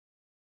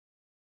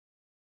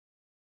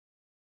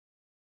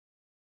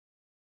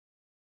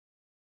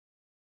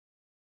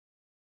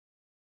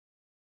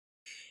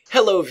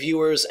Hello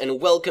viewers,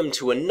 and welcome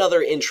to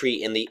another entry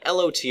in the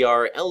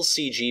LOTR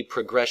LCG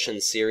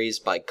progression series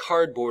by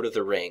Cardboard of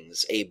the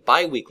Rings, a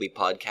bi-weekly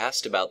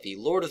podcast about the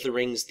Lord of the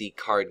Rings the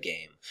card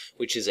game,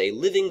 which is a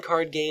living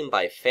card game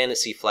by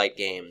Fantasy Flight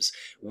Games.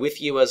 With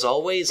you as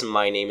always,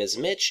 my name is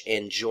Mitch,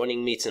 and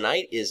joining me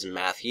tonight is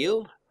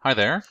Matthew. Hi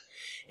there.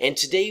 And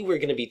today we're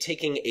going to be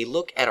taking a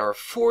look at our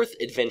fourth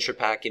adventure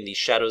pack in the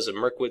Shadows of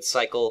Mirkwood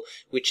cycle,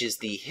 which is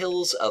the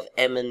Hills of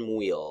Emyn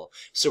Muil.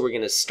 So we're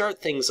going to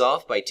start things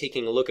off by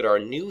taking a look at our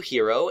new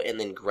hero, and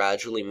then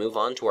gradually move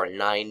on to our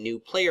 9 new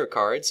player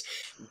cards.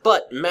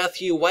 But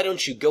Matthew, why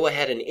don't you go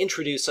ahead and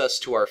introduce us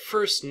to our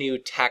first new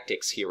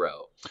tactics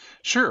hero?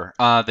 Sure.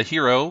 The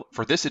hero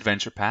for this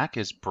adventure pack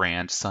is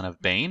Brand, Son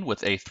of Bane,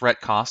 with a threat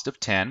cost of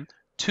 10,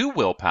 2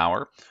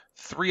 willpower,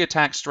 3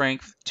 attack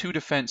strength, 2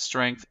 defense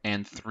strength,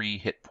 and 3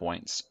 hit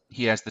points.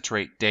 He has the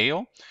trait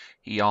Dale.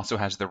 He also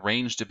has the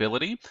ranged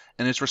ability,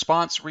 and his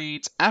response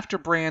reads, after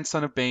Brand,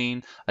 Son of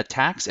Bane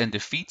attacks and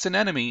defeats an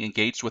enemy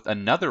engaged with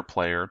another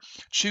player,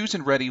 choose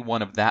and ready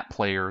one of that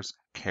player's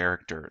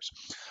characters.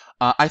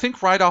 I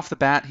think right off the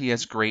bat he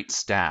has great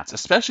stats,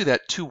 especially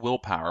that 2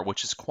 willpower,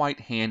 which is quite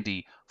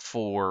handy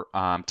for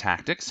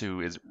Tactics,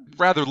 who is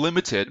rather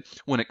limited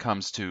when it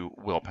comes to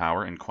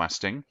willpower and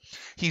questing.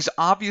 He's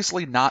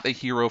obviously not a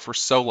hero for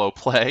solo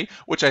play,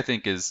 which I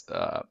think is,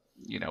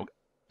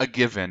 a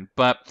given,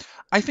 but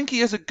I think he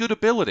has a good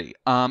ability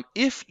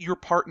if your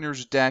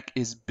partner's deck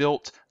is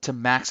built to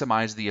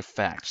maximize the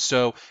effect.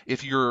 So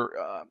if your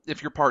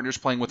partner's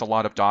playing with a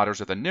lot of Daughters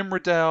of the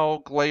Nimrodel,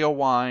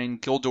 Gleowine,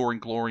 Gildor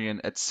and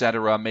Glorian,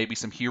 etc., maybe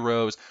some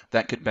heroes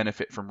that could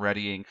benefit from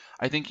readying,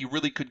 I think you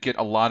really could get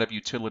a lot of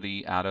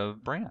utility out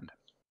of Brand.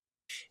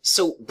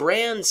 So,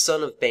 Brand,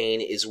 Son of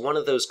Bane is one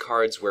of those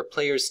cards where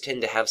players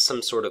tend to have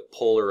some sort of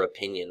polar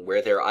opinion,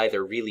 where they're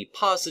either really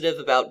positive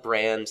about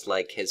Brand,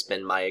 like has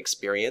been my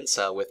experience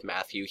with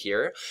Matthew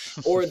here,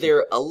 or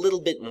they're a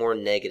little bit more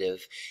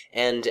negative.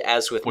 And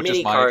as with Which mini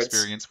is my cards,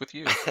 experience with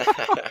you.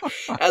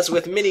 as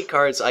with mini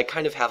cards, I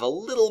kind of have a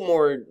little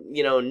more,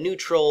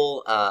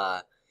 neutral,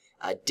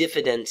 a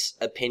diffident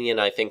opinion,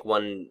 I think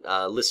one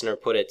listener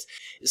put it.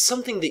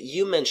 Something that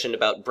you mentioned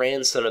about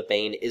Brand, Son of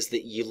Bane is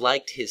that you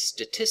liked his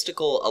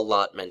statistical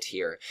allotment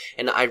here,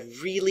 and I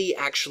really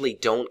actually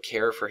don't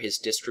care for his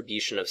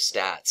distribution of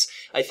stats.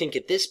 I think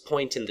at this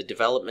point in the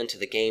development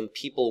of the game,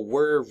 people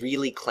were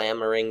really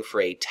clamoring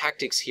for a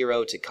tactics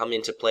hero to come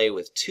into play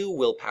with 2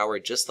 willpower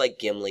just like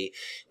Gimli,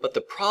 but the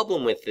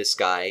problem with this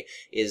guy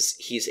is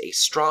he's a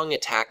strong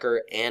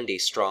attacker and a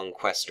strong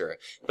quester,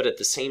 but at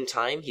the same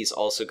time he's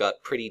also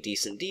got pretty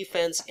decent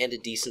defense and a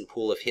decent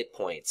pool of hit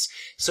points.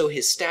 So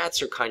his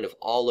stats are kind of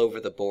all over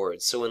the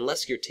board, so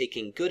unless you're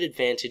taking good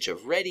advantage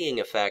of readying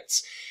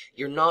effects,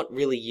 you're not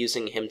really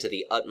using him to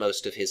the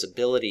utmost of his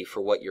ability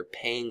for what you're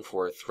paying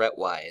for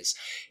threat-wise.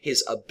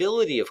 His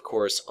ability, of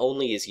course,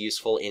 only is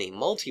useful in a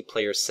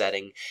multiplayer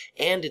setting,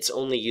 and it's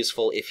only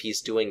useful if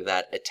he's doing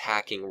that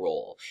attacking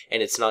role.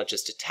 And it's not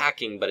just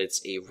attacking, but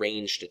it's a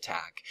ranged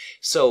attack.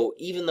 So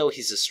even though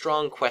he's a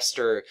strong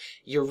quester,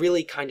 you're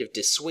really kind of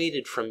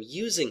dissuaded from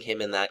using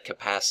him in that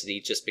capacity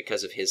just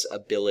because of his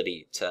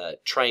ability to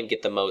try and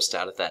get the most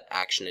out of that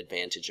action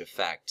advantage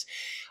effect.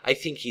 I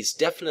think he's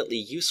definitely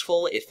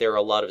useful if there are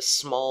a lot of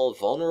small,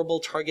 vulnerable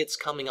targets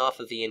coming off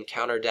of the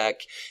encounter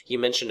deck. You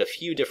mentioned a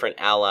few different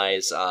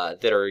allies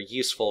that are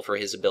useful for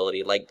his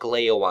ability, like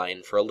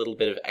Gleowine for a little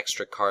bit of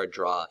extra card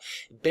draw.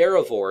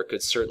 Barivore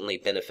could certainly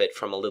benefit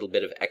from a little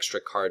bit of extra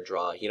card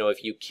draw. You know,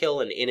 if you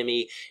kill an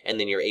enemy and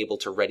then you're able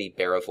to ready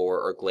Barivore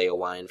or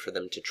Gleowine for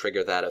them to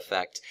trigger that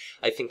effect,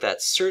 I think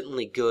that's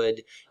certainly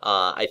good.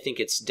 I think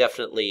it's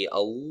definitely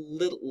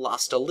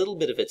lost a little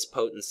bit of its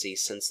potency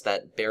since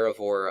that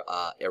Barivore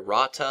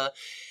errata,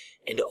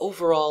 and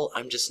overall,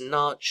 I'm just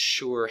not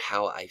sure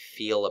how I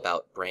feel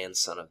about Brand,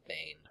 Son of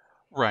Bane.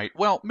 Right.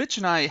 Well, Mitch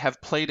and I have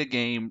played a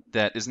game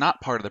that is not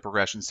part of the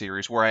progression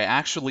series where I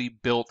actually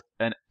built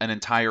an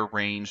entire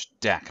ranged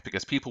deck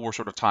because people were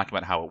sort of talking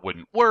about how it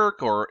wouldn't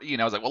work, or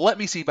I was like, well, let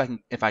me see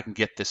if I can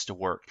get this to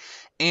work.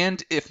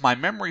 And if my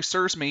memory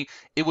serves me,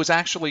 it was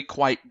actually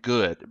quite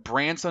good.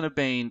 Brand, Son of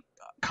Bane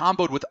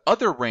comboed with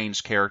other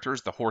ranged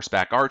characters, the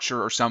horseback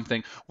archer or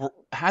something,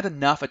 had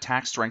enough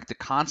attack strength to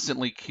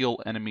constantly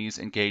kill enemies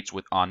engaged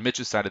with on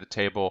Mitch's side of the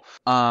table.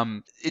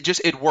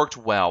 It worked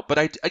well.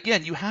 But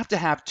again, you have to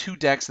have 2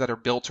 decks that are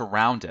built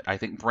around it. I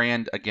think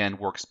Brand, again,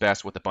 works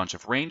best with a bunch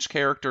of ranged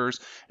characters,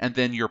 and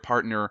then your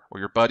partner or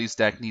your buddy's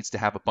deck needs to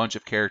have a bunch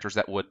of characters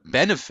that would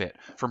benefit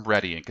from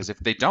readying, because if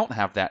they don't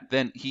have that,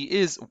 then he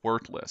is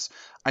worthless.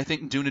 I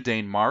think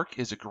Dunedain Mark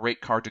is a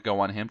great card to go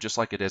on him, just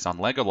like it is on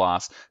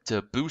Legolas,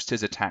 to boost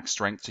his attack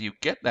strength so you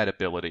get that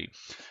ability.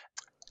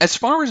 As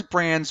far as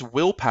Brand's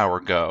willpower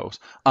goes,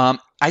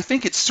 I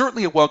think it's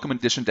certainly a welcome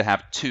addition to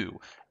have 2.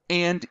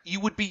 And you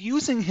would be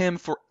using him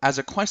as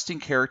a questing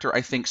character,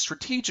 I think,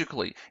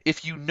 strategically.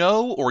 If you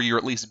know, or you're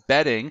at least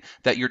betting,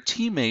 that your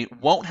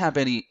teammate won't have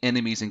any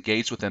enemies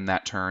engaged with him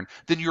that turn,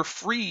 then you're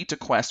free to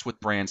quest with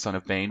Brand, Son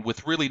of Bane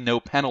with really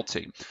no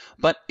penalty.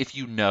 But if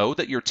you know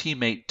that your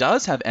teammate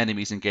does have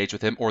enemies engaged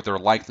with him, or they're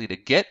likely to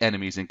get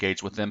enemies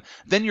engaged with him,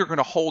 then you're going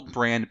to hold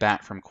Brand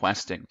back from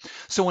questing.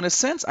 So in a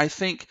sense, I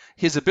think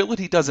his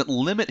ability doesn't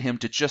limit him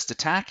to just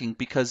attacking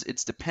because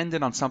it's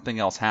dependent on something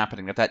else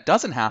happening. If that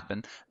doesn't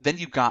happen, then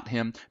you've got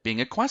him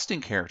being a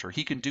questing character.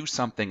 He can do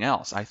something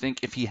else. I think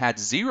if he had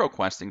 0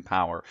 questing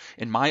power,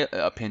 in my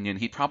opinion,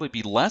 he'd probably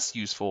be less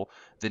useful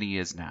than he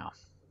is now.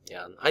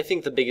 Yeah, I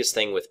think the biggest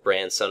thing with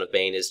Brand, Son of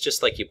Bane is,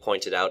 just like you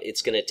pointed out,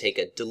 it's going to take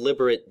a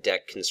deliberate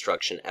deck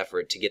construction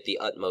effort to get the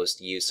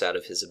utmost use out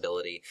of his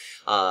ability.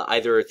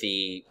 Either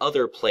the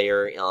other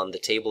player on the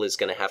table is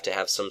going to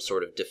have some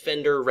sort of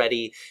defender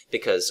ready,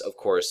 because, of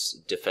course,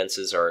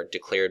 defenses are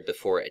declared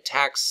before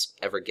attacks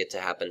ever get to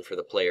happen for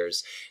the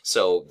players,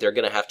 so they're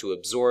going to have to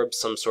absorb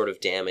some sort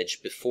of damage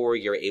before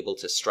you're able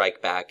to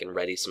strike back and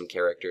ready some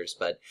characters,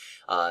 but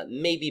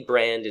maybe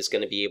Brand is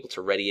going to be able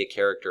to ready a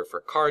character for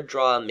card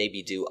draw,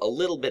 maybe do a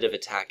little bit of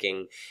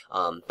attacking,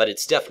 but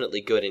it's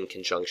definitely good in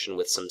conjunction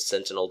with some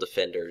Sentinel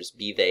defenders,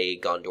 be they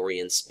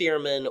Gondorian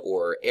Spearmen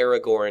or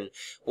Aragorn,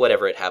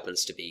 whatever it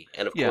happens to be.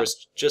 And of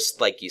course,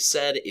 just like you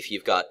said, if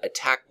you've got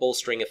attack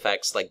bolstering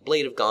effects like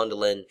Blade of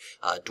Gondolin,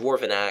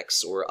 Dwarven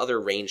Axe, or other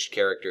ranged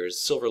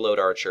characters, Silverlode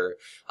Archer,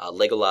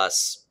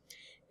 Legolas,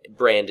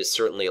 Brand is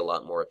certainly a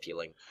lot more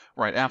appealing.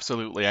 Right,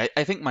 absolutely.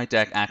 I think my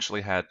deck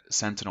actually had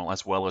Sentinel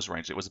as well as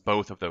Ranged. It was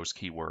both of those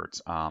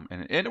keywords,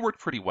 and it worked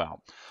pretty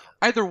well.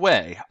 Either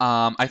way,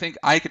 I think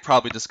I could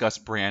probably discuss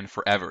Brand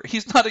forever.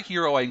 He's not a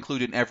hero I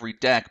include in every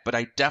deck, but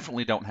I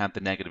definitely don't have the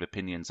negative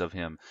opinions of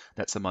him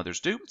that some others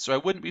do, so I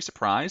wouldn't be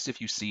surprised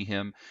if you see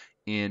him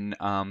in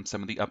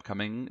some of the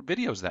upcoming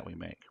videos that we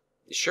make.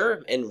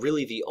 Sure, and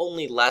really the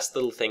only last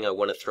little thing I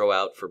want to throw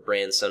out for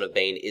Brand, Son of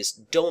Bane is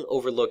don't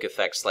overlook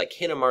effects like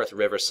Hinamarth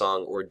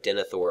Riversong or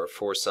Denethor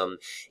for some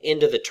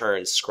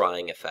end-of-the-turn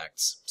scrying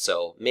effects.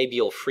 So maybe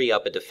you'll free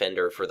up a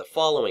defender for the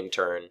following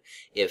turn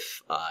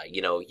if,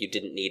 you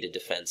didn't need a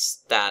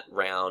defense that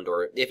round,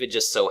 or if it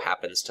just so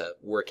happens to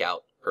work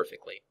out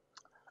perfectly.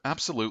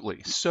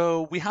 Absolutely.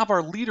 So we have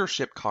our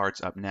leadership cards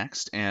up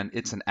next, and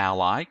it's an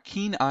ally,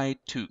 Keen-Eyed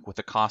Took, with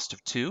a cost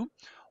of 2.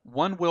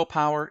 1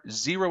 willpower,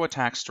 0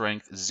 attack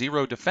strength,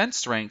 0 defense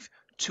strength,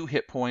 2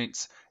 hit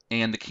points,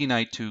 and the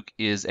Keen-Eyed Took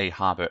is a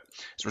hobbit.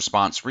 His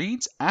response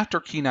reads,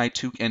 after Keen-Eyed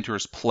Took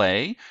enters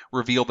play,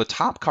 reveal the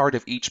top card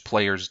of each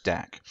player's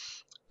deck.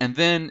 And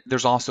then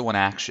there's also an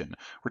action.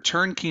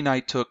 Return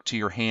Keen-Eyed Took to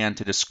your hand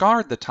to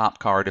discard the top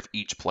card of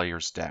each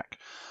player's deck.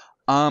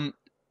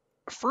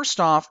 First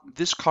off,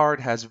 this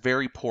card has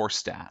very poor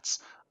stats.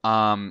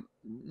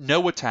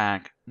 No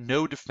attack,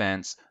 no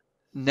defense,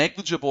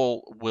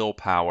 negligible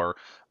willpower,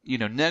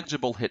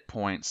 negligible hit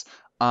points.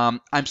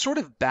 I'm sort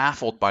of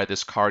baffled by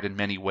this card in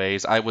many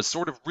ways. I was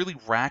sort of really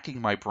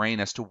racking my brain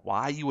as to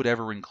why you would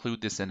ever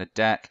include this in a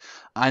deck.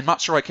 I'm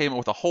not sure I came up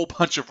with a whole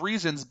bunch of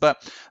reasons,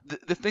 but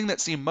the thing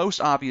that seemed most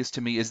obvious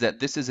to me is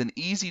that this is an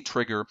easy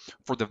trigger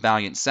for the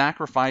Valiant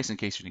Sacrifice in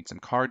case you need some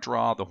card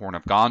draw, the Horn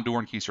of Gondor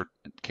in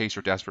case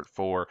you're desperate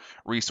for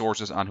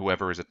resources on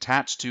whoever is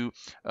attached to,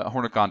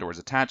 Horn of Gondor is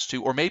attached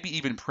to, or maybe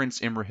even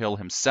Prince Imrahil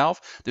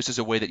himself. This is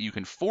a way that you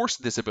can force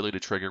this ability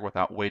to trigger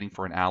without waiting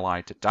for an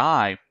ally to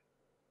die.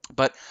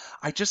 But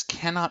I just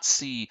cannot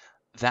see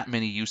that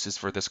many uses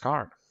for this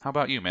card. How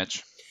about you,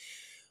 Mitch?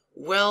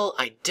 Well,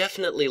 I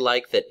definitely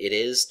like that it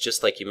is,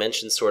 just like you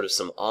mentioned, sort of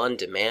some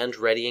on-demand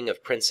readying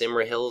of Prince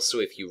Imrahil, so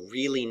if you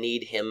really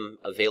need him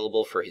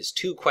available for his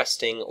 2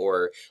 questing,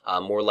 or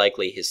more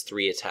likely his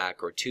 3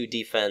 attack or 2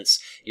 defense,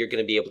 you're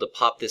going to be able to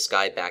pop this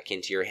guy back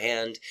into your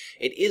hand.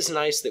 It is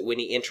nice that when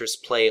he enters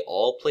play,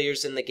 all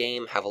players in the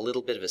game have a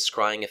little bit of a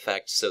scrying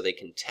effect, so they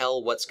can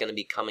tell what's going to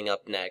be coming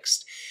up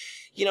next.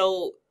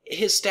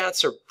 His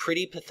stats are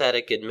pretty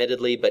pathetic,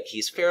 admittedly, but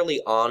he's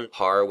fairly on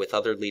par with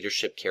other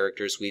leadership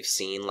characters we've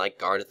seen, like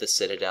Guard of the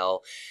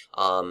Citadel.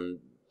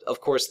 Of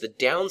course, the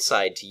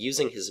downside to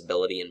using his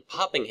ability and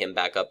popping him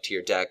back up to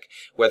your deck,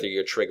 whether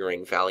you're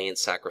triggering Valiant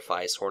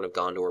Sacrifice, Horn of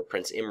Gondor,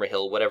 Prince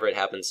Imrahil, whatever it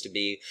happens to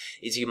be,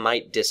 is you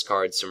might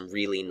discard some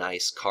really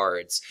nice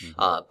cards.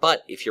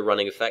 But if you're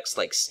running effects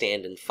like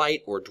Stand and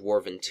Fight or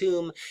Dwarven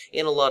Tomb,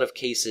 in a lot of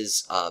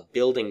cases,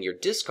 building your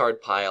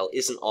discard pile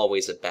isn't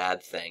always a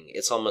bad thing.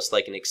 It's almost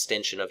like an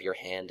extension of your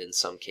hand in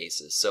some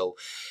cases. So,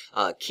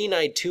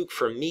 Keen-Eyed Took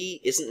for me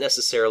isn't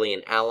necessarily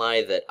an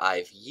ally that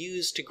I've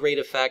used to great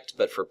effect,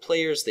 but for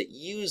players that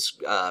use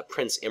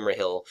Prince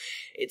Imrahil,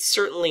 it's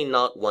certainly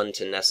not one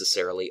to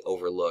necessarily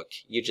overlook.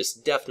 You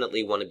just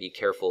definitely want to be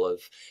careful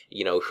of,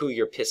 who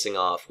you're pissing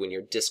off when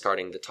you're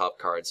discarding the top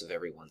cards of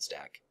everyone's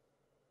deck.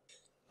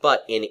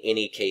 But in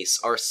any case,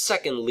 our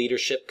second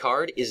leadership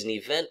card is an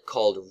event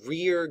called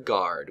Rear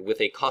Guard with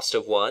a cost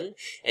of 1,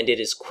 and it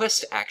is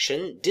quest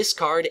action,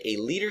 discard a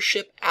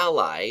leadership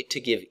ally to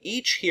give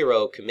each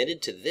hero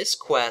committed to this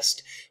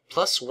quest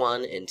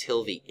 +1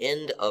 until the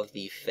end of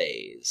the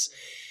phase.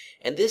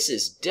 And this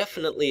is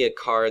definitely a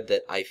card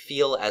that I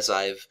feel as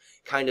I've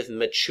kind of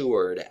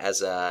matured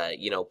as a,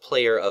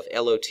 player of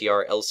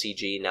LOTR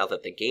LCG now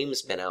that the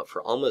game's been out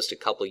for almost a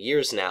couple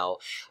years now.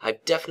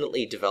 I've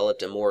definitely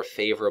developed a more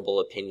favorable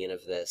opinion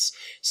of this.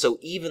 So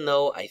even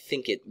though I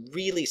think it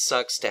really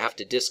sucks to have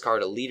to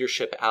discard a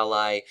leadership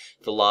ally,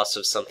 the loss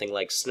of something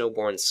like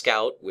Snowborn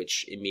Scout,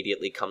 which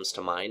immediately comes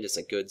to mind as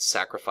a good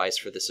sacrifice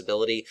for this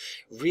ability,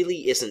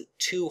 really isn't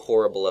too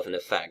horrible of an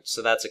effect.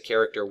 So that's a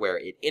character where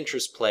it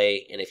enters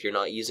play, and if you're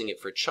not using it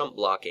for chump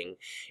blocking,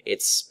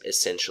 it's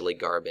essentially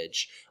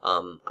garbage.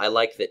 I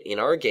like that in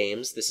our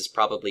games, this is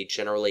probably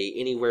generally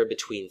anywhere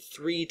between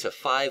 3 to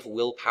 5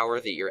 willpower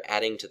that you're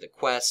adding to the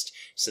quest.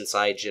 Since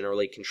I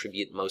generally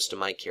contribute most of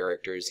my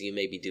characters, you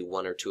maybe do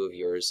 1 or 2 of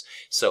yours.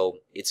 So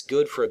it's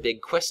good for a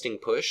big questing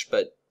push,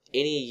 but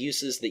any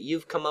uses that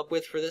you've come up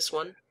with for this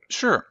one?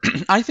 Sure.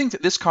 I think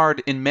that this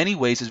card in many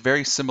ways is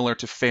very similar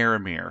to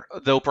Faramir,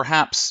 though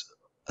perhaps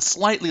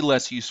slightly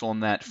less useful in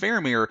that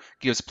Faramir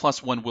gives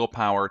 +1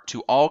 willpower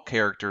to all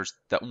characters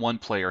that one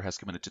player has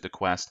committed to the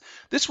quest.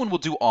 This one will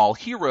do all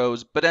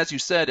heroes, but as you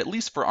said, at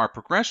least for our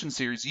progression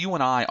series, you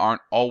and I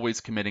aren't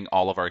always committing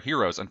all of our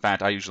heroes. In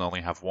fact, I usually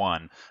only have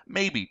 1,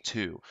 maybe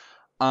 2.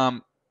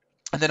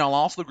 And then I'll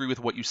also agree with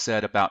what you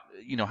said about,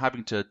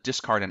 having to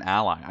discard an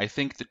ally. I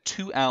think the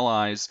 2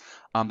 allies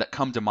that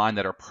come to mind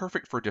that are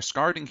perfect for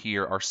discarding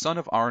here are Son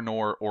of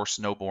Arnor or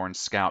Snowborn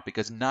Scout,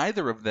 because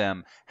neither of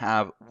them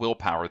have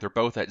willpower. They're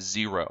both at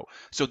 0.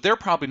 So they're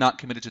probably not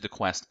committed to the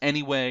quest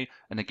anyway.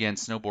 And again,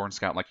 Snowborn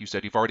Scout, like you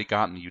said, you've already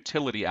gotten the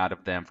utility out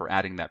of them for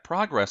adding that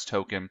progress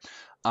token.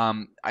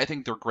 I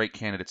think they're great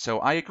candidates. So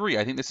I agree.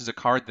 I think this is a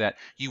card that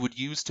you would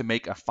use to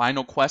make a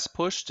final quest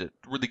push to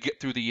really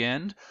get through the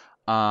end.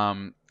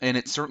 And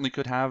it certainly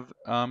could have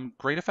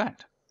great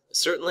effect.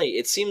 Certainly,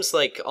 it seems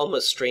like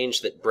almost strange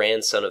that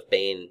Bran, Son of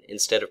Bane,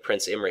 instead of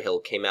Prince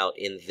Imrahil, came out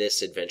in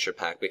this adventure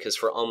pack, because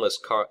for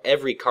almost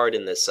every card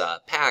in this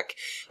pack,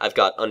 I've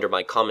got under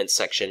my comments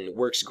section,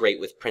 works great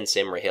with Prince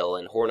Imrahil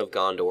and Horn of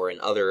Gondor and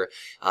other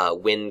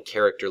when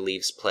character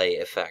leaves play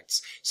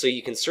effects. So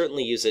you can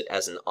certainly use it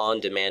as an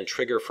on-demand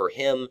trigger for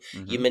him.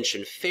 You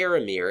mentioned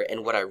Faramir,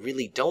 and what I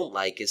really don't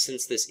like is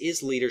since this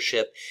is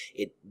leadership,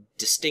 it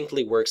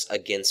distinctly works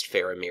against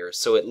Faramir,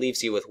 so it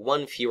leaves you with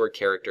 1 fewer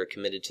character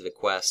committed to the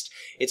quest.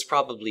 It's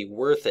probably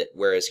worth it,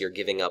 whereas you're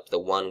giving up the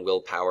 1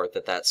 willpower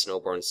that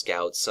Snowborn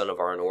Scout, Son of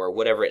Arnor,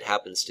 whatever it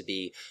happens to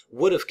be,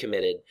 would have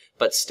committed,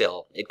 but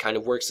still, it kind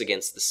of works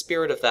against the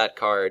spirit of that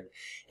card,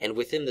 and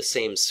within the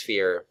same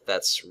sphere,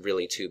 that's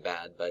really too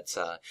bad. But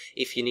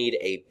if you need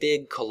a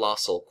big,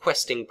 colossal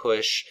questing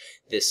push,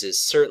 this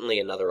is certainly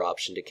another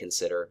option to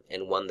consider,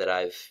 and one that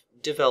I've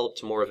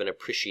developed more of an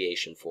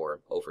appreciation for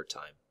over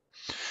time.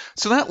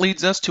 So that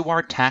leads us to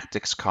our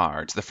tactics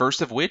cards, the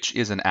first of which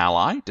is an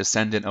ally,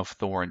 Descendant of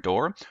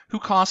Thorondor, who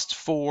costs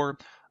 4.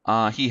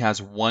 He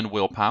has 1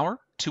 willpower,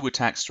 2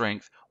 attack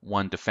strength,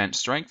 1 defense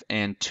strength,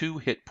 and 2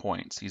 hit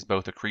points. He's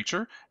both a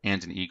creature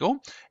and an eagle.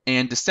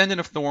 And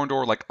Descendant of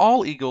Thorondor, like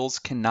all eagles,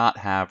 cannot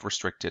have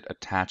restricted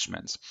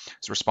attachments.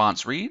 His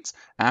response reads,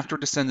 after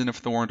Descendant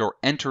of Thorondor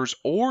enters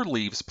or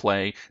leaves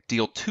play,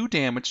 deal 2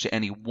 damage to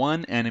any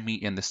 1 enemy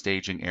in the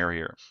staging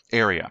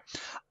area.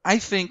 I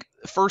think,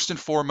 first and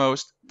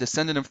foremost,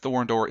 Descendant of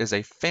Thorondor is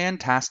a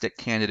fantastic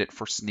candidate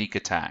for sneak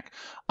attack.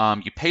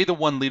 You pay the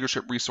 1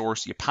 leadership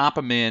resource, you pop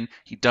him in,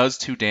 he does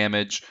 2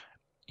 damage,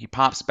 he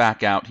pops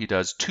back out, he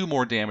does 2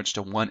 more damage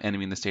to 1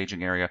 enemy in the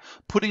staging area,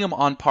 putting him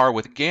on par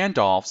with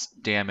Gandalf's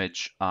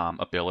damage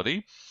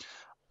ability.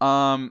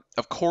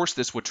 Of course,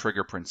 this would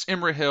trigger Prince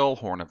Imrahil,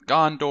 Horn of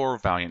Gondor,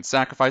 Valiant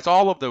Sacrifice,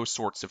 all of those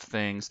sorts of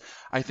things.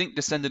 I think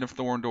Descendant of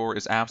Thorondor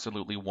is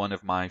absolutely one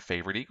of my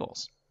favorite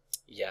eagles.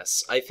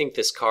 Yes, I think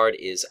this card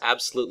is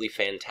absolutely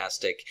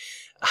fantastic.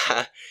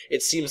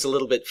 It seems a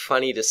little bit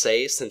funny to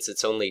say since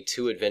it's only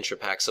 2 adventure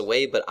packs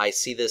away, but I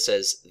see this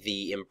as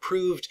the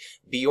improved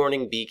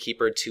Bjorning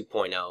Beekeeper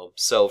 2.0.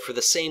 So for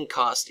the same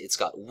cost, it's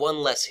got 1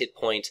 less hit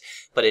point,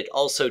 but it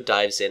also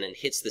dives in and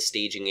hits the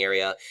staging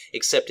area,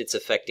 except it's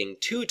affecting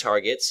 2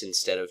 targets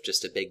instead of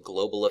just a big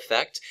global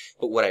effect.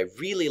 But what I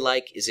really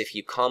like is if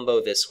you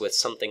combo this with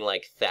something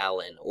like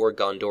Thalin or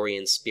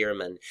Gondorian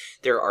Spearman,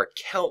 there are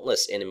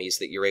countless enemies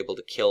that you're able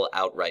to kill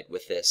outright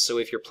with this. So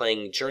if you're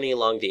playing Journey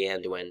Along the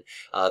Anduin,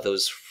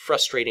 those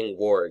frustrating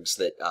wargs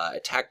that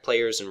attack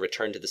players and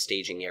return to the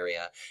staging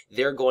area,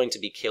 they're going to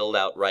be killed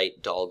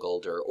outright.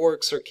 Dalguld or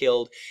orcs are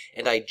killed,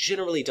 and I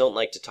generally don't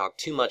like to talk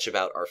too much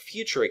about our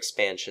future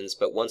expansions,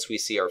 but once we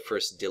see our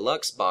first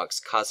deluxe box,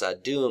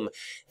 Khazad-dûm,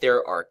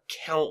 there are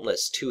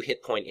countless 2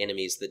 hit point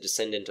enemies that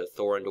Descendant of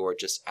Thorondor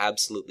just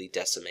absolutely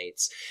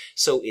decimates.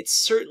 So it's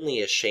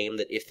certainly a shame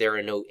that if there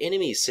are no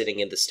enemies sitting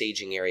in the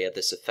staging area,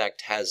 this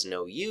effect has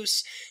no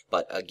use,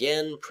 but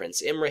again,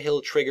 Prince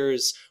Imrahil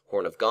triggers,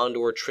 Horn of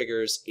Gondor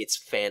triggers, it's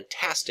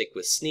fantastic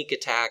with sneak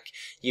attack,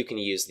 you can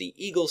use the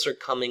Eagles Are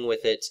Coming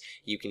with it,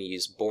 you can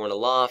use Born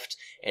Aloft,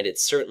 and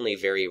it's certainly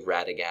very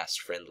Radagast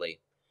friendly.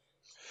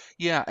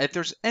 Yeah, if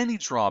there's any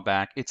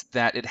drawback, it's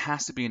that it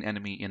has to be an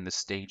enemy in the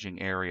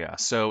staging area.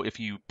 So if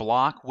you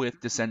block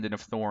with Descendant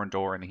of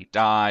Thorondor and he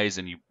dies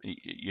and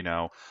you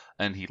know,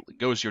 and he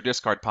goes to your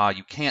discard pile,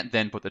 you can't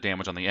then put the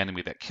damage on the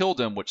enemy that killed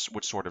him, which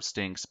sort of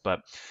stinks. But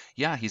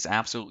yeah, he's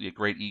absolutely a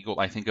great eagle.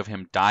 I think of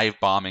him dive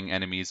bombing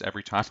enemies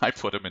every time I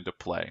put him into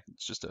play.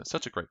 It's just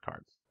such a great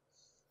card.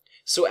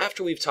 So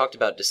after we've talked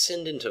about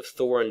Descendant of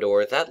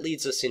Thorondor, that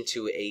leads us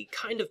into a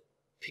kind of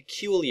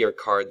peculiar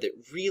card that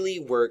really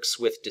works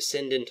with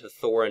Descendant of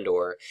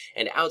Thorondor,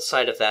 and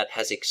outside of that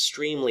has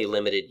extremely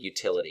limited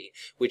utility,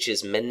 which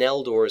is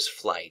Meneldor's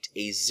Flight,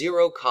 a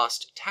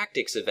zero-cost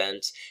tactics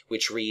event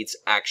which reads,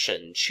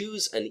 Action,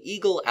 choose an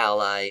eagle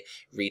ally,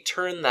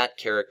 return that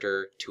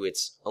character to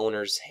its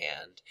owner's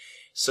hand.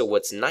 So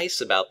what's nice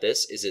about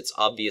this is it's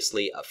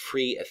obviously a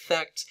free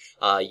effect.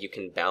 You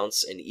can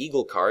bounce an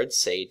eagle card,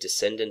 say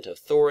Descendant of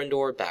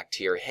Thorondor, back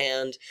to your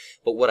hand.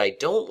 But what I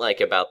don't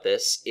like about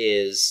this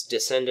is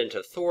Descendant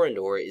of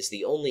Thorondor is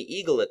the only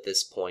eagle at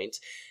this point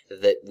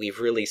that we've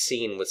really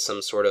seen with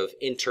some sort of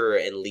enter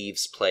and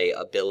leaves play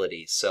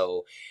ability.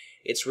 So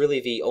it's really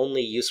the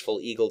only useful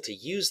eagle to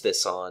use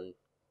this on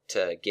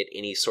to get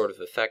any sort of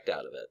effect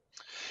out of it.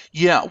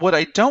 Yeah, what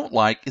I don't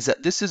like is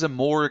that this is a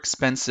more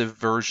expensive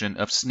version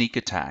of Sneak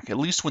Attack, at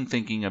least when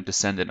thinking of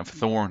Descendant of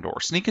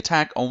Thorondor. Sneak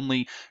Attack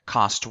only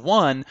cost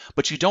 1,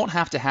 but you don't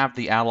have to have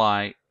the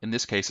ally, in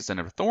this case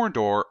Descendant of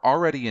Thorondor,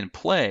 already in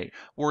play.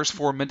 Whereas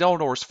for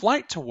Meneldor's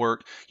Flight to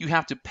work, you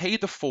have to pay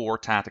the 4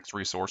 tactics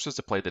resources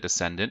to play the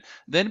Descendant,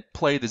 then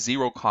play the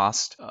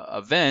 0-cost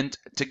event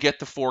to get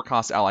the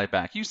 4-cost ally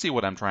back. You see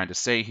what I'm trying to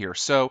say here.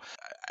 So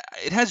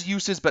it has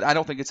uses, but I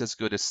don't think it's as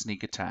good as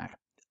Sneak Attack.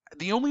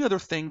 The only other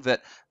thing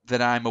that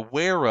I'm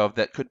aware of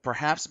that could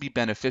perhaps be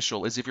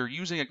beneficial is if you're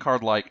using a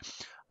card like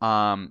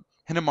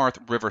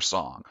Hinnemarth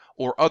Riversong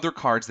or other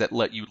cards that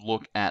let you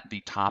look at the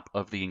top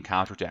of the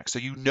encounter deck. So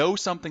you know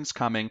something's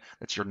coming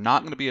that you're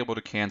not going to be able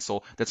to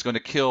cancel, that's going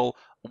to kill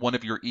one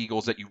of your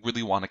eagles that you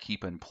really want to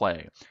keep in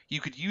play. You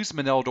could use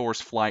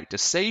Meneldor's Flight to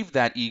save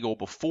that eagle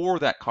before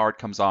that card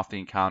comes off the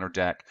encounter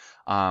deck.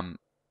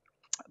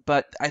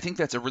 But I think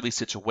that's a really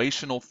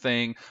situational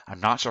thing.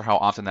 I'm not sure how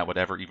often that would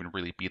ever even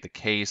really be the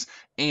case.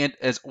 And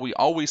as we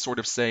always sort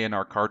of say in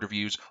our card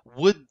reviews,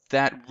 would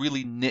that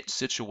really niche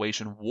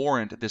situation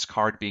warrant this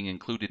card being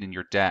included in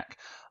your deck?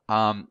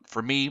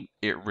 For me,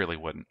 it really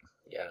wouldn't.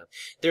 Yeah,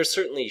 there's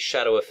certainly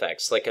shadow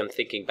effects, like I'm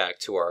thinking back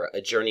to our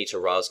A Journey to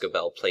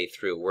Rosgobel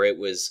playthrough, where it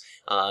was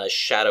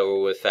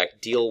shadow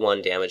effect, deal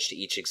 1 damage to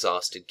each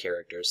exhausted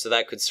character, so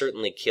that could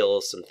certainly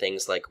kill some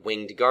things like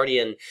Winged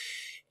Guardian.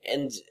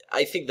 And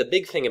I think the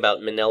big thing about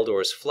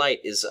Meneldor's Flight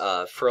is,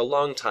 for a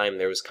long time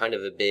there was kind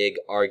of a big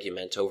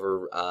argument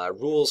over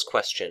rules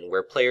question,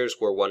 where players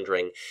were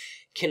wondering,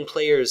 can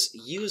players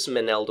use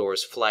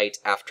Meneldor's Flight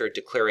after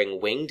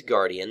declaring Winged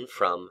Guardian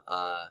from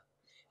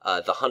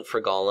the Hunt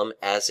for Golem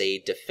as a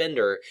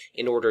defender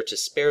in order to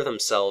spare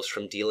themselves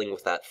from dealing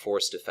with that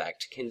forced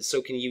effect?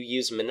 So can you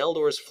use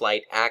Meneldor's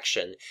Flight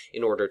action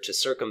in order to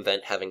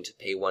circumvent having to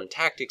pay 1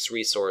 tactics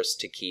resource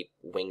to keep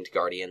Winged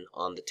Guardian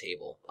on the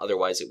table?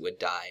 Otherwise it would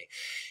die.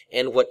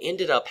 And what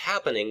ended up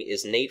happening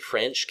is Nate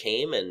French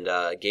came and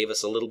gave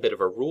us a little bit of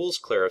a rules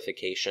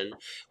clarification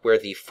where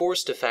the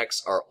forced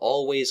effects are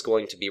always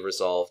going to be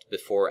resolved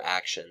before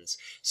actions.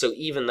 So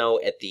even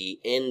though at the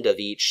end of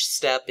each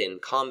step in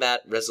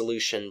combat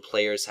resolution,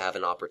 players have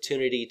an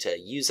opportunity to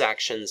use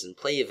actions and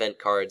play event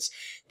cards,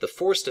 the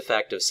forced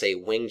effect of, say,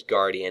 Winged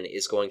Guardian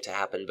is going to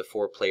happen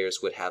before players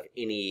would have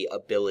any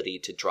ability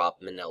to drop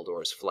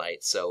Meneldor's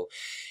Flight. So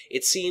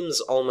it seems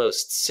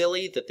almost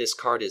silly that this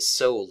card is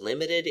so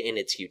limited in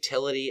its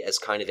utility as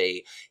kind of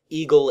a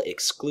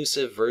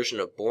Eagle-exclusive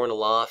version of Born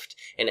Aloft,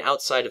 and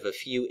outside of a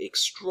few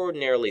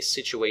extraordinarily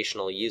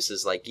situational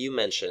uses like you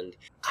mentioned,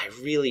 I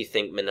really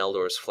think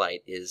Meneldor's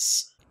Flight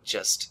is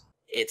just,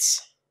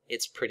 it's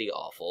pretty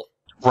awful.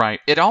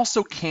 Right. It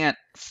also can't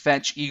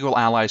fetch Eagle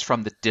allies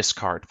from the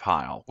discard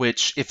pile,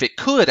 which, if it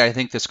could, I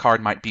think this card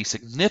might be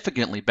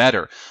significantly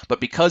better. But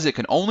because it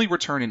can only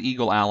return an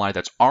Eagle ally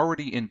that's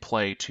already in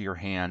play to your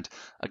hand,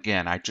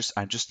 again, I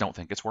just don't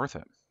think it's worth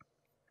it.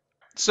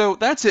 So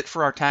that's it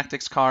for our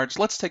tactics cards.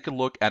 Let's take a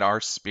look at our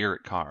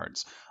spirit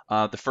cards.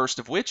 The first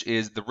of which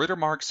is the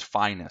Rittermark's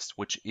Finest,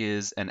 which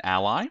is an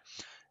ally,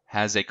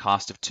 has a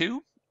cost of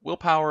 2,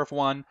 willpower of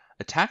 1,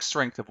 attack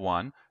strength of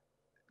 1,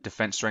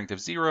 defense strength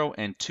of 0,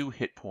 and 2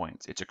 hit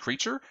points. It's a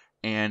creature,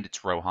 and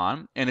it's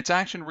Rohan, and its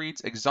action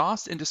reads,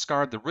 exhaust and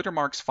discard the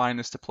Rittermark's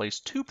Finest to place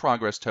 2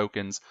 progress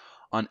tokens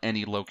on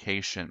any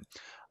location.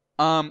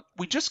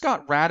 We just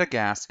got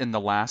Radagast in the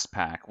last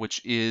pack,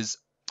 which is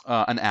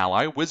an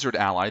ally, wizard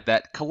ally,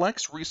 that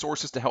collects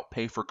resources to help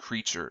pay for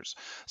creatures.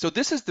 So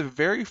this is the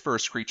very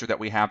first creature that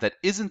we have that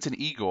isn't an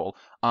eagle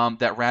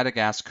that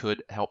Radagast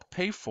could help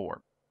pay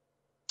for.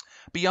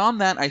 Beyond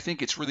that, I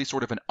think it's really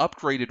sort of an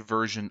upgraded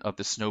version of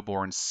the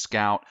Snowborn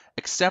Scout,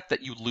 except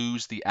that you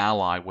lose the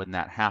ally when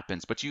that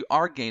happens, but you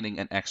are gaining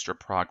an extra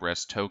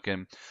progress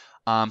token.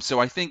 So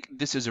I think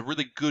this is a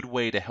really good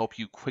way to help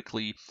you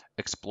quickly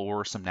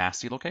explore some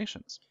nasty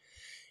locations.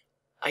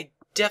 I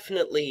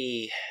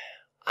definitely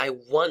I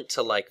want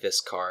to like this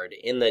card,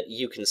 in that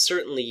you can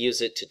certainly use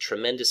it to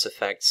tremendous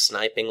effect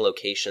sniping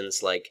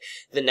locations like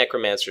the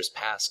Necromancer's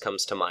Pass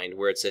comes to mind,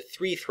 where it's a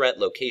 3-threat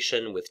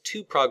location with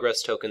 2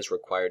 progress tokens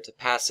required to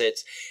pass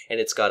it, and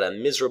it's got a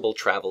miserable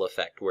travel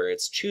effect where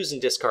it's choose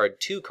and discard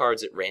 2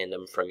 cards at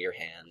random from your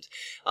hand.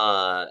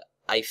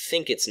 I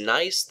think it's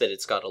nice that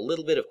it's got a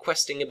little bit of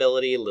questing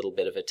ability, a little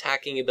bit of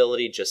attacking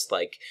ability, just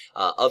like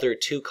other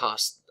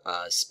 2-cost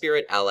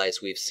spirit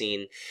allies we've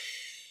seen.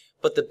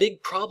 But the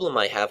big problem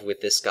I have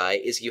with this guy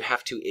is you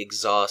have to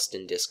exhaust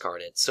and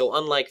discard it. So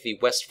unlike the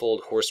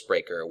Westfold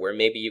Horsebreaker, where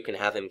maybe you can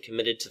have him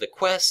committed to the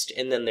quest,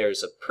 and then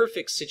there's a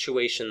perfect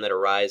situation that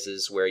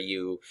arises where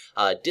you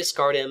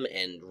discard him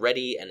and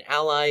ready an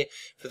ally,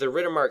 for the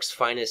Rittermark's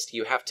Finest,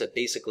 you have to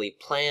basically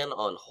plan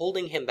on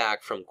holding him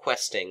back from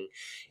questing.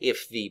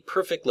 If the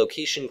perfect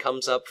location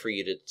comes up for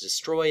you to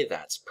destroy,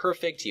 that's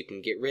perfect, you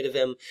can get rid of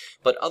him,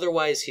 but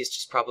otherwise he's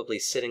just probably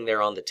sitting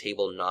there on the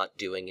table not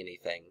doing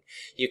anything.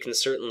 You can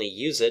certainly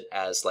use it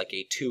as like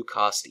a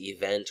 2-cost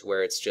event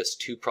where it's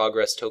just 2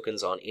 progress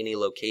tokens on any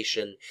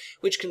location,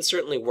 which can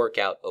certainly work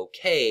out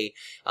okay.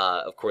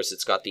 Of course,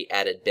 it's got the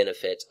added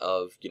benefit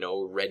of,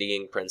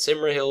 readying Prince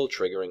Imrahil,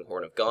 triggering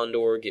Horn of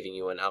Gondor, giving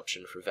you an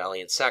option for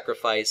Valiant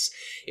Sacrifice.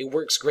 It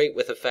works great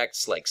with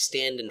effects like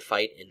Stand and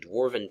Fight and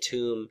Dwarven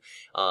Tomb.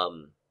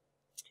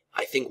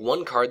 I think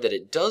one card that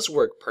it does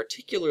work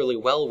particularly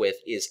well with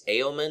is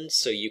Eomund,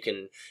 so you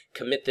can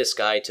commit this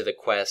guy to the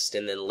quest,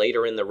 and then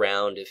later in the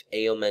round, if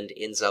Eomund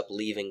ends up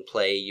leaving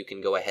play, you can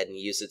go ahead and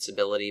use its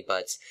ability,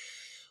 but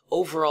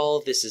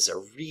overall, this is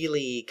a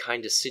really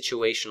kind of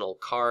situational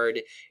card.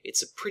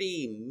 It's a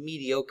pretty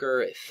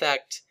mediocre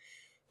effect,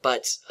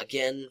 but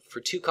again,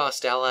 for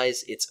 2-cost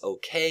allies, it's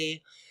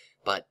okay,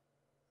 but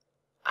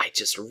I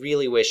just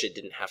really wish it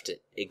didn't have to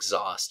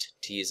exhaust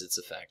to use its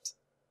effect.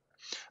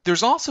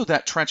 There's also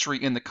that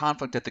treachery in the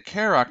conflict at the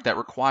Karak that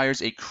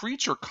requires a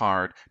creature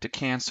card to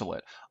cancel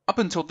it. Up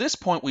until this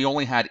point, we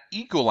only had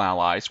Eagle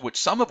allies,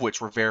 some of which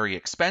were very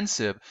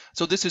expensive,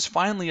 so this is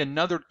finally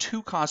another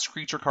 2-cost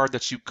creature card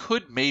that you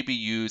could maybe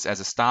use as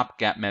a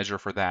stopgap measure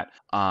for that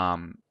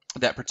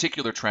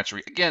particular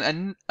treachery.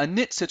 Again, a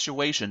nit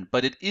situation,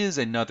 but it is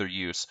another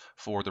use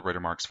for the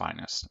Rittermark's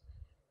Finest.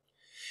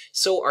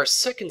 So our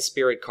second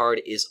spirit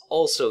card is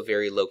also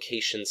very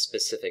location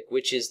specific,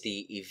 which is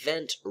the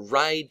event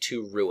Ride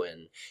to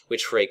Ruin,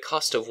 which for a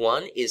cost of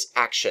 1 is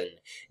action.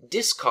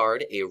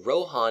 Discard a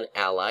Rohan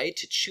ally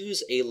to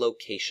choose a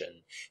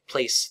location.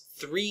 Place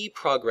 3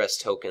 progress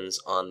tokens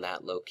on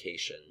that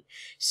location.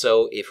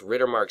 So if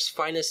Rittermark's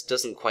Finest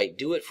doesn't quite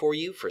do it for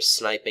you for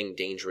sniping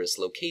dangerous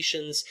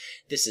locations,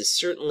 this is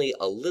certainly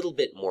a little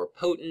bit more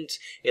potent.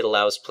 It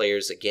allows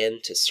players again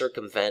to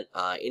circumvent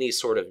any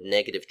sort of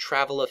negative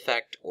travel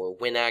effect or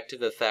win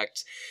active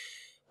effect,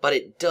 but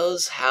it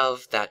does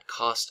have that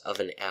cost of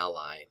an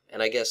ally.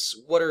 And I guess,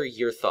 what are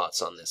your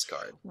thoughts on this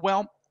card?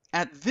 Well,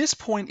 at this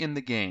point in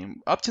the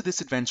game, up to this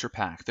adventure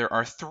pack, there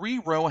are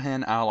 3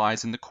 Rohan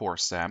allies in the core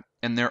set,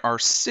 and there are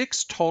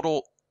 6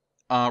 total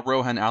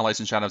Rohan allies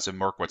in Shadows of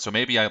Mirkwood. So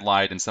maybe I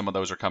lied and some of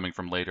those are coming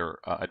from later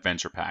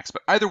adventure packs.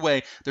 But either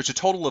way, there's a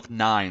total of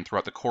 9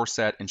 throughout the core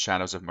set in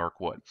Shadows of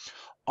Mirkwood.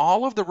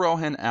 All of the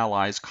Rohan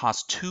allies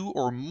cost 2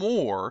 or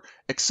more,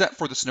 except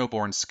for the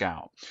Snowborn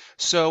Scout.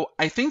 So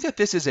I think that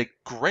this is a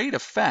great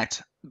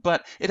effect,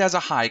 but it has a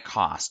high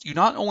cost. You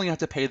not only have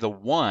to pay the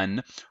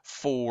 1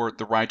 for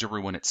the Ride to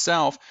Ruin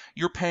itself,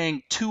 you're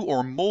paying 2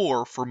 or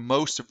more for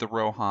most of the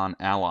Rohan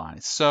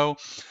allies. So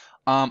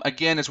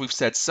again, as we've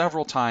said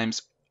several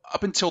times,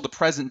 up until the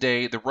present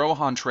day, the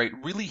Rohan trait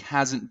really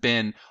hasn't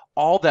been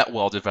all that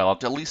well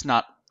developed, at least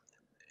not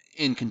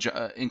in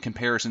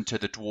comparison to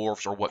the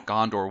dwarves or what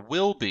Gondor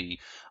will be.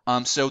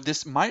 So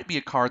this might be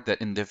a card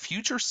that in the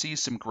future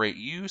sees some great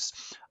use.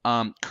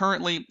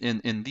 Currently,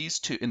 in these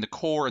two, in the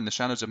core and the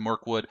Shadows of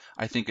Mirkwood,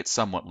 I think it's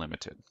somewhat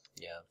limited.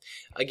 Yeah.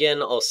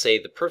 Again, I'll say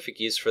the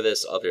perfect use for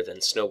this, other than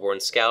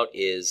Snowborn Scout,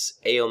 is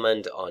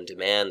Eomund on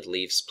demand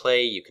leaves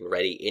play. You can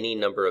ready any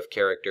number of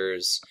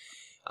characters.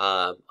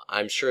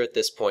 I'm sure at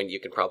this point you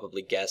can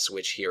probably guess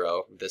which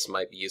hero this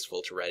might be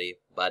useful to ready,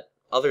 but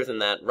other than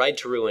that, Ride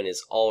to Ruin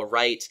is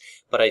alright,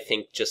 but I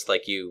think, just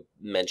like you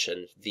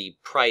mentioned, the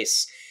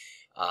price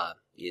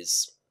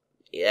is,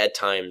 at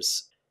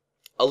times,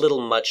 a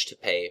little much to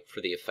pay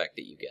for the effect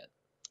that you get.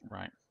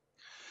 Right.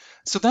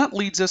 So that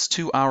leads us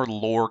to our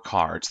lore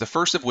cards, the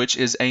first of which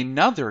is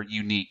another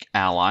unique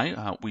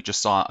ally. We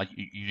just saw a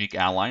unique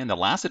ally in the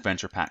last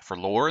adventure pack for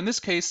lore. In this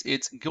case,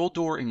 it's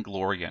Gildor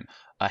Inglorian.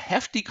 A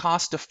hefty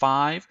cost of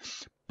 5,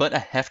 but a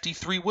hefty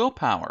 3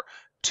 willpower.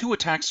 2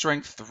 attack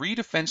strength, 3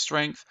 defense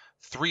strength,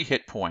 3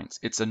 hit points.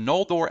 It's a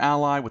Noldor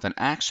ally with an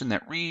action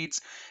that reads,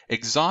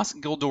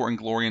 exhaust Gildor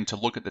Inglorian to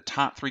look at the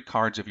top 3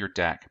 cards of your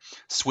deck.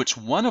 Switch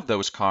one of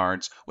those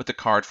cards with a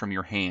card from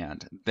your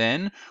hand.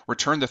 Then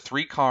return the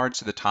 3 cards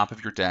to the top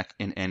of your deck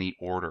in any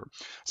order.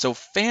 So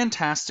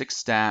fantastic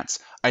stats.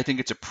 I think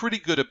it's a pretty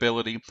good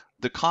ability.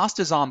 The cost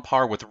is on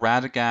par with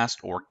Radagast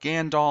or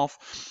Gandalf.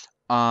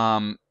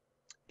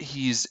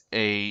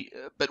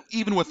 but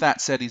even with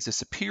that said, he's a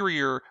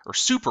superior, or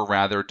super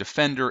rather,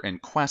 defender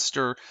and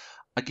quester.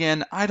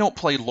 Again, I don't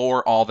play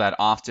lore all that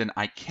often.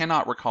 I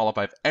cannot recall if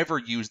I've ever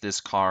used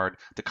this card.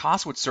 The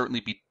cost would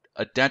certainly be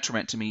a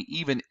detriment to me,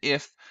 even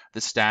if the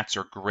stats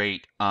are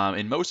great.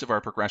 In most of our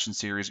progression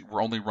series,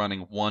 we're only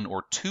running 1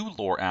 or 2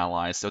 lore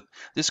allies, so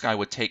this guy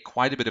would take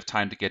quite a bit of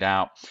time to get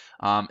out.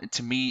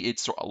 To me,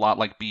 it's a lot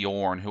like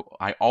Bjorn, who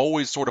I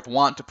always sort of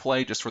want to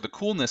play just for the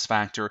coolness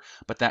factor,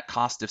 but that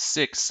cost of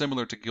 6,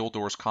 similar to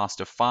Gildor's cost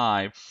of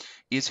 5,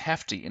 is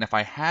hefty. And if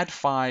I had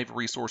 5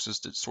 resources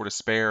to sort of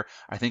spare,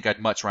 I think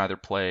I'd much rather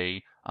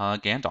play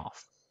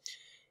Gandalf.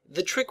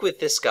 The trick with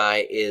this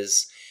guy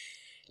is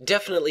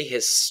definitely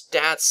his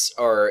stats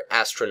are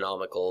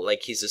astronomical.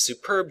 Like, he's a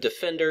superb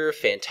defender,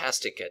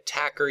 fantastic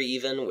attacker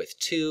even with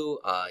 2.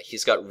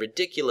 He's got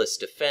ridiculous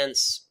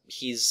defense.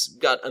 He's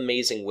got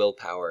amazing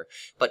willpower,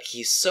 but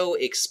he's so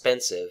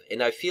expensive,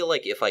 and I feel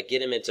like if I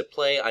get him into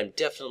play, I'm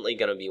definitely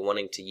going to be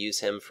wanting to use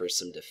him for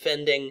some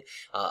defending.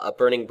 A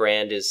Burning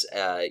Brand is,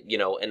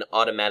 an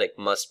automatic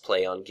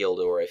must-play on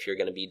Gildor if you're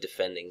going to be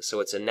defending, so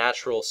it's a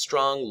natural,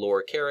 strong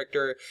lore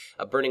character.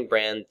 A Burning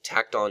Brand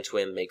tacked onto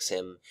him makes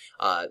him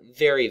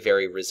very,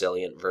 very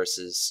resilient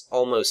versus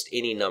almost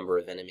any number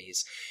of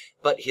enemies.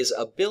 But his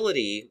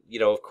ability,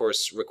 of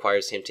course,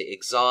 requires him to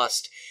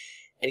exhaust,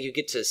 and you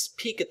get to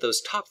peek at those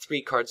top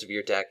 3 cards of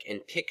your deck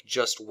and pick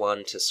just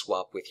one to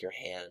swap with your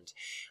hand.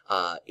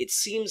 It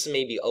seems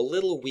maybe a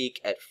little weak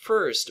at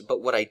first,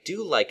 but what I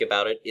do like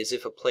about it is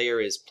if a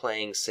player is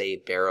playing, say,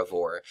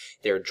 Barivore,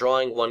 they're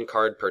drawing 1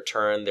 card per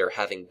turn, they're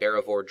having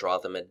Barivore draw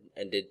them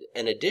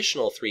an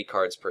additional 3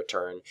 cards per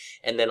turn,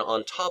 and then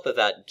on top of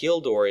that,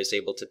 Gildor is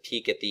able to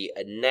peek at the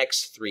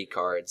next 3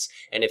 cards,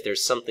 and if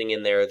there's something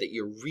in there that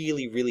you're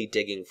really, really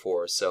digging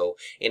for, so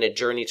in A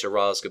Journey to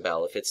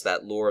Rosgobel, if it's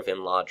that Lore of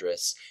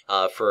Imladris,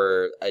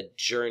 for A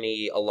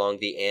Journey Along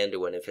the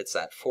Anduin, if it's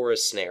that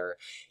Forest Snare,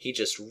 he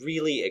just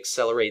really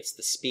accelerates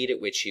the speed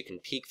at which you can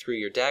peek through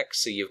your deck,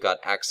 so you've got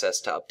access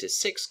to up to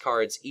 6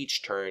 cards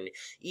each turn,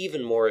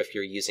 even more if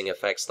you're using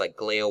effects like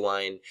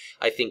Gleowine.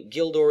 I think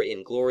Gildor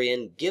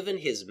Inglorian, given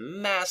his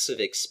massive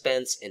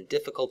expense and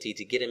difficulty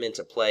to get him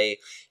into play,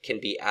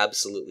 can be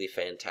absolutely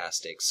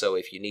fantastic. So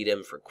if you need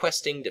him for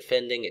questing,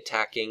 defending,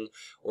 attacking,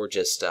 or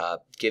just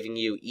giving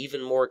you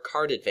even more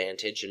card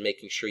advantage and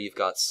making sure you've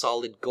got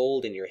solid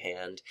gold in your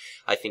hand,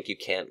 I think you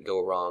can't go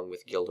wrong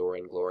with Gildor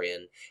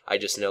Inglorian. I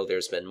just know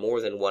there's been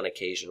more than one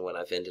occasion when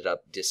I've ended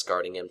up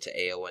discarding him to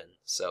Aowen,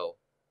 so...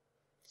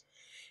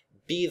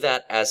 Be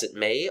that as it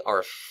may,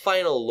 our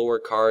final lore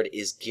card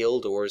is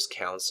Gildor's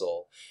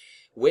Council,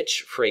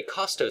 which, for a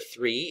cost of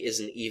 3, is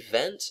an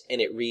event,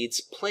 and it reads,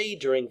 play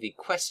during the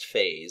quest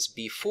phase,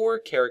 before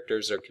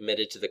characters are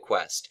committed to the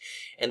quest,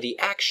 and the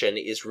action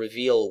is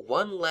reveal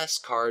 1 less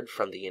card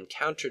from the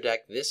encounter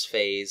deck this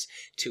phase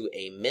to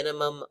a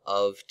minimum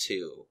of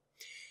 2.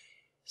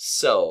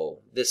 So,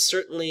 this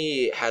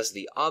certainly has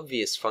the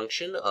obvious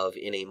function of,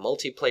 in a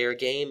multiplayer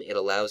game, it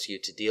allows you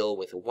to deal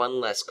with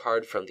 1 less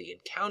card from the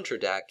encounter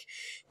deck,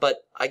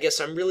 but I guess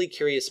I'm really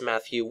curious,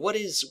 Matthew, what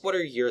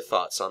are your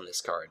thoughts on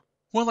this card?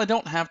 Well, I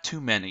don't have too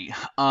many.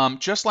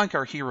 Just like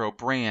our hero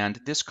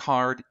Brand, this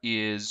card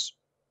is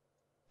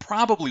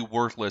probably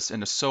worthless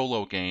in a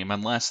solo game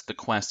unless the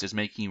quest is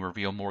making you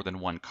reveal more than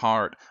 1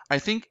 card. I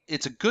think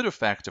it's a good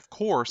effect, of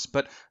course,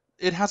 but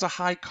it has a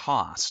high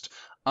cost.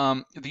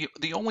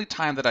 The only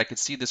time that I could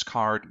see this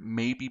card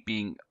maybe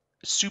being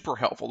super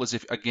helpful is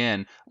if,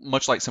 again,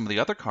 much like some of the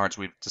other cards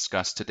we've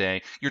discussed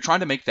today, you're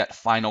trying to make that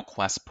final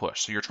quest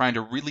push. So you're trying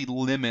to really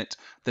limit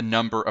the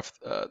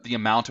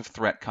amount of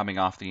threat coming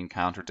off the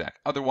encounter deck.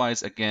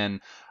 Otherwise,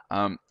 again,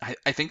 I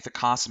think the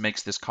cost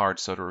makes this card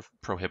sort of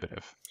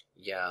prohibitive.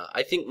 Yeah,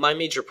 I think my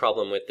major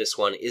problem with this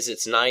one is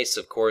it's nice,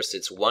 of course,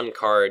 it's 1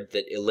 card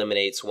that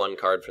eliminates 1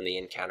 card from the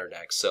encounter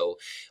deck, so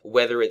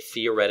whether it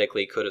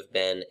theoretically could have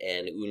been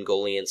an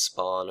Ungoliant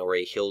spawn or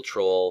a Hill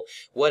Troll,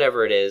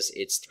 whatever it is,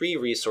 it's 3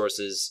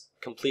 resources,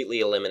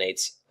 completely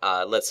eliminates,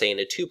 let's say in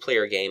a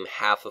 2-player game,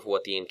 half of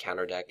what the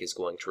encounter deck is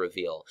going to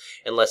reveal,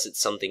 unless it's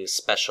something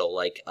special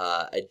like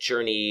A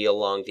Journey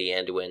Along the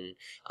Anduin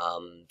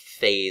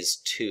Phase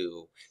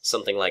 2,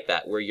 something like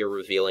that, where you're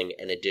revealing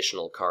an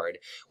additional card.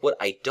 What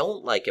I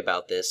don't like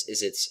about this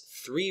is it's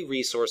 3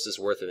 resources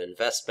worth of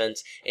investment,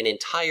 an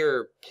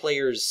entire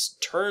player's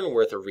turn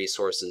worth of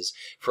resources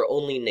for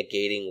only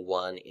negating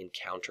 1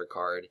 encounter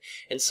card.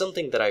 And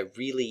something that I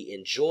really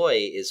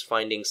enjoy is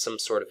finding some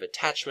sort of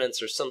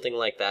attachments or something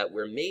like that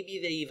where maybe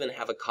they even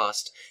have a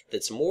cost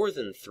that's more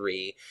than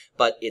 3,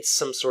 but it's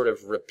some sort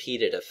of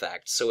repeated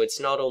effect. So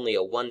it's not only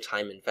a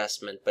one-time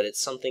investment, but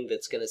it's something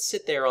that's going to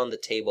sit there on the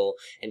table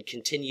and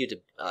continue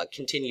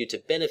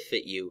to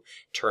benefit you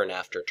turn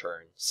after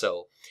turn.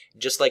 So,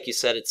 just like you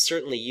said, it's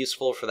certainly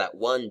useful for that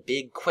one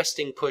big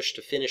questing push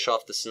to finish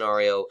off the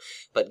scenario,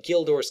 but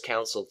Gildor's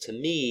Council, to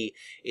me,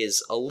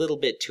 is a little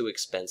bit too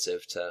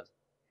expensive to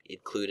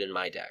include in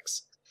my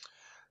decks.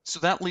 So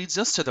that leads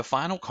us to the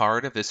final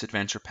card of this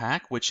adventure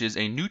pack, which is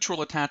a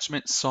neutral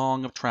attachment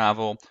Song of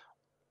Travel.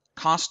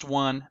 cost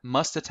 1,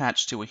 must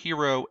attach to a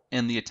hero,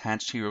 and the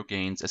attached hero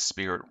gains a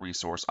spirit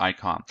resource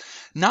icon.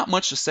 Not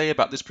much to say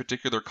about this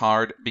particular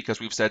card because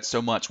we've said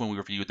so much when we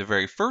reviewed the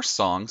very first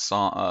song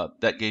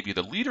that gave you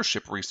the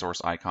leadership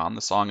resource icon,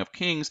 the Song of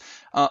Kings.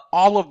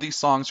 All of these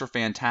songs are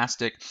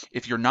fantastic.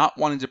 If you're not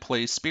wanting to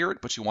play spirit,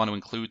 but you want to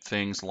include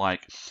things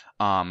like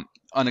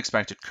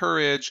Unexpected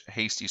Courage,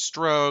 Hasty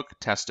Stroke,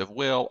 Test of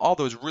Will, all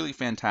those really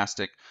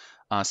fantastic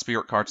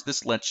spirit cards,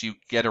 this lets you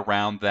get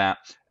around that.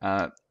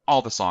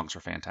 All the songs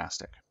are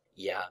fantastic.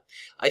 Yeah,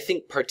 I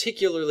think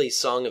particularly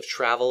Song of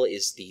Travel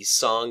is the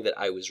song that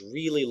I was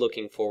really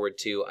looking forward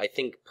to. I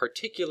think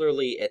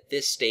particularly at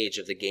this stage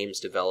of the game's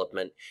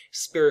development,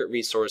 spirit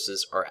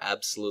resources are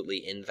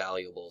absolutely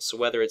invaluable. So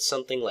whether it's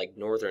something like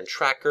Northern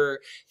Tracker,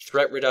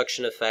 threat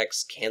reduction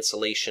effects,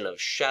 cancellation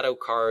of shadow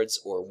cards,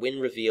 or win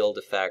revealed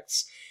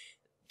effects,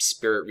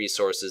 spirit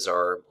resources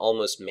are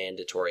almost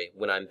mandatory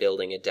when I'm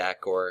building a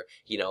deck, or,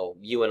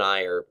 you and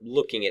I are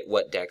looking at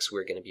what decks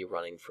we're going to be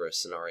running for a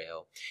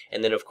scenario.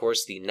 And then, of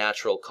course, the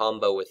natural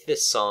combo with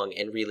this song,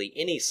 and really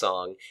any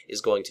song,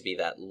 is going to be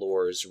that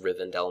Lore's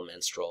Rivendell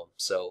Minstrel.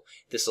 So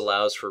this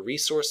allows for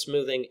resource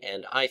smoothing,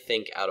 and I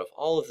think out of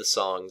all of the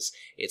songs,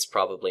 it's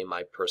probably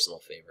my personal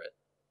favorite.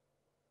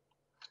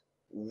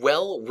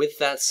 Well, with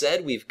that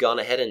said, we've gone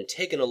ahead and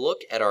taken a look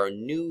at our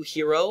new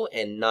hero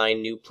and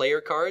 9 new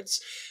player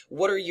cards.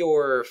 What are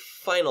your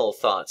final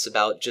thoughts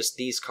about just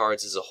these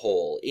cards as a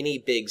whole? Any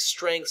big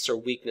strengths or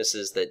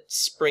weaknesses that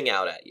spring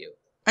out at you?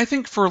 I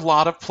think for a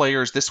lot of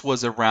players, this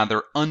was a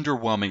rather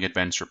underwhelming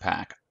adventure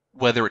pack.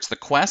 Whether it's the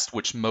quest,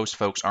 which most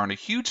folks aren't a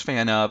huge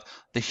fan of,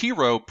 the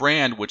hero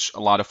brand, which a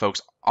lot of folks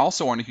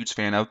also aren't a huge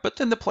fan of, but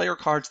then the player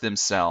cards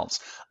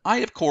themselves. I,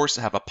 of course,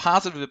 have a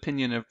positive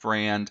opinion of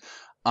brand.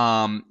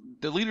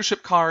 The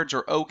leadership cards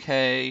are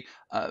okay.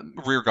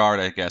 Rearguard,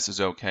 I guess,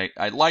 is okay.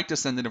 I like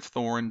Descendant of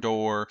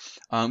Thorondor.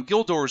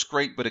 Gildor is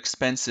great but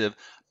expensive.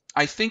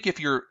 I think if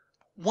you're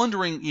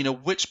wondering,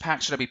 which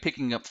pack should I be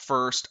picking up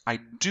first, I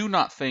do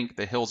not think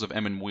the Hills of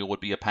Emyn Muil would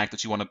be a pack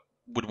that you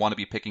would want to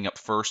be picking up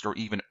first or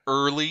even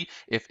early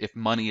if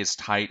money is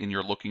tight and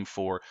you're looking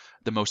for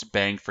the most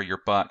bang for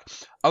your buck.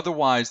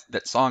 Otherwise,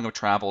 that Song of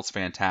Travel is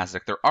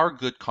fantastic. There are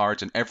good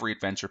cards in every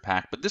adventure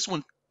pack, but this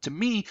one, to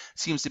me,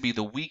 seems to be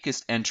the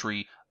weakest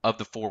entry of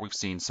the 4 we've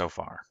seen so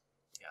far.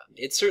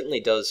 It certainly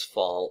does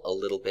fall a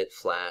little bit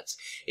flat.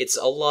 It's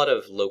a lot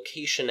of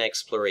location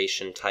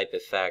exploration type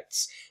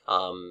effects,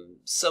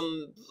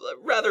 some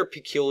rather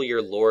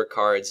peculiar lore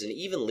cards, and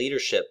even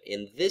leadership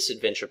in this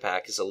adventure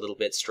pack is a little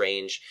bit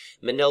strange.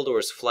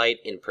 Meneldor's Flight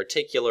in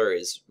particular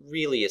is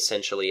really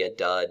essentially a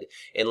dud,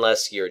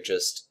 unless you're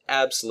just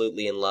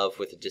absolutely in love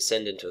with the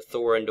Descendant of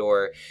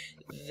Thorondor.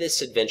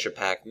 This adventure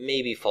pack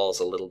maybe falls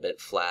a little bit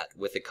flat,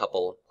 with a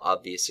couple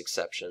obvious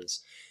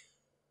exceptions.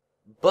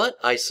 But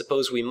I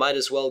suppose we might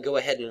as well go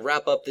ahead and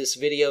wrap up this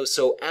video,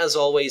 so as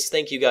always,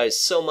 thank you guys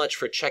so much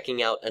for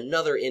checking out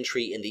another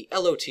entry in the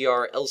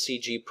LOTR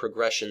LCG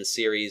Progression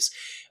series.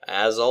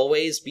 As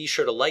always, be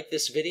sure to like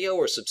this video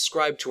or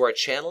subscribe to our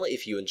channel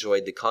if you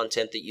enjoyed the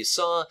content that you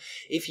saw.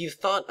 If you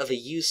thought of a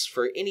use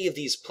for any of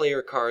these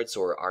player cards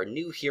or our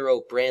new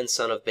hero, Brand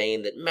Son of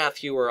Bane, that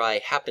Matthew or I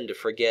happened to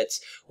forget,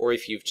 or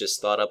if you've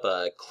just thought up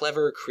a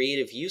clever,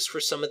 creative use for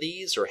some of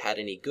these or had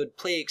any good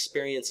play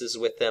experiences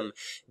with them,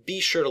 be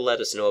sure to let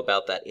us know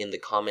about that in the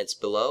comments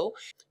below.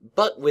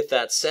 But with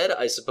that said,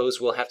 I suppose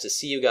we'll have to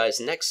see you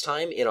guys next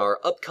time in our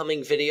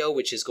upcoming video,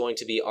 which is going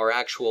to be our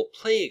actual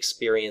play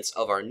experience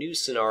of our new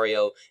scenario,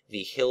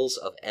 the Hills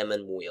of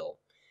Emyn Muil.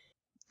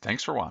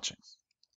 Thanks for watching.